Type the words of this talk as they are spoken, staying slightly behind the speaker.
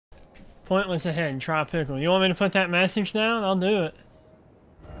pointless ahead and try pickle. You want me to put that message down? I'll do it.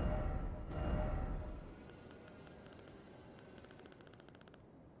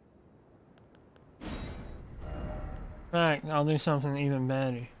 In fact, I'll do something even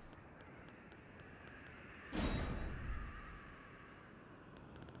better.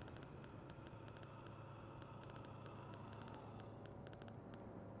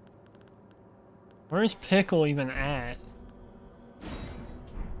 Where's pickle even at?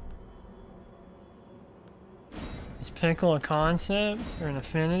 Is pickle a concept or an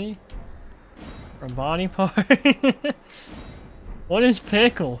affinity? Or a body part? What is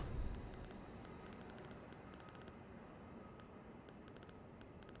pickle?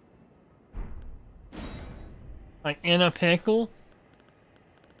 Like in a pickle?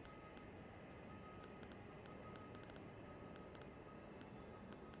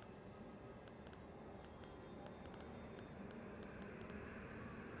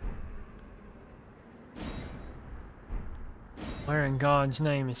 Where in God's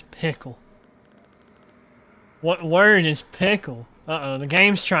name is pickle? What word is pickle? Uh-oh, the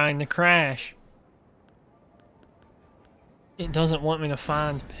game's trying to crash. It doesn't want me to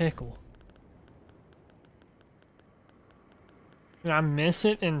find pickle. Did I miss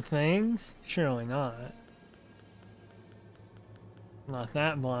it in things? Surely not. Not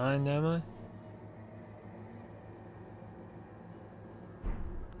that blind, am I?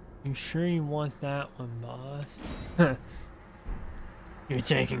 You sure you want that one, boss? You're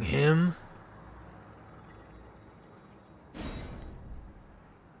taking him?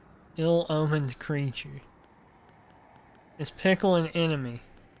 Ill-omened creature. Is pickle an enemy?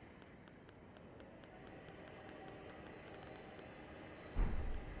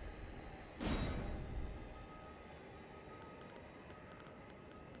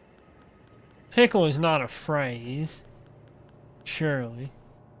 Pickle is not a phrase. Surely.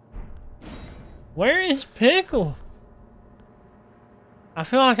 Where is pickle? I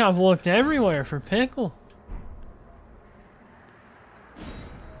feel like I've looked everywhere for pickle.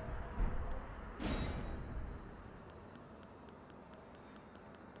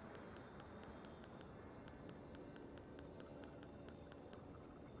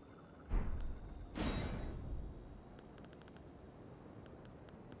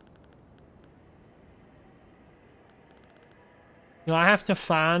 Do I have to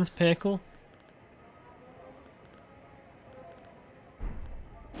find pickle?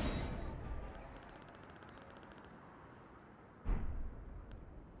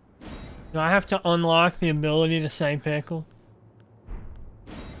 Do I have to unlock the ability to say pickle?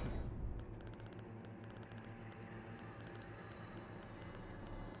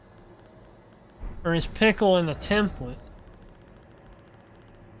 Or is pickle in the template?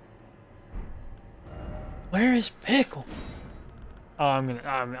 Where is pickle? Oh,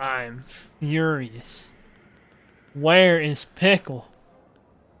 I'm furious. Where is pickle?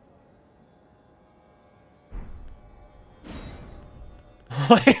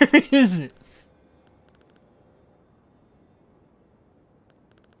 Where is it?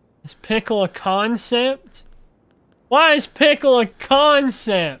 Is pickle a concept? Why is pickle a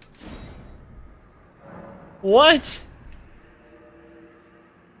concept? What?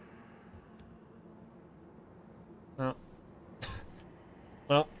 Oh.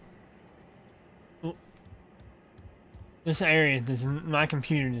 Well. Ooh. This area my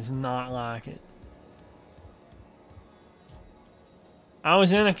computer does not like it. I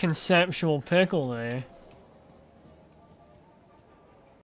was in a conceptual pickle there.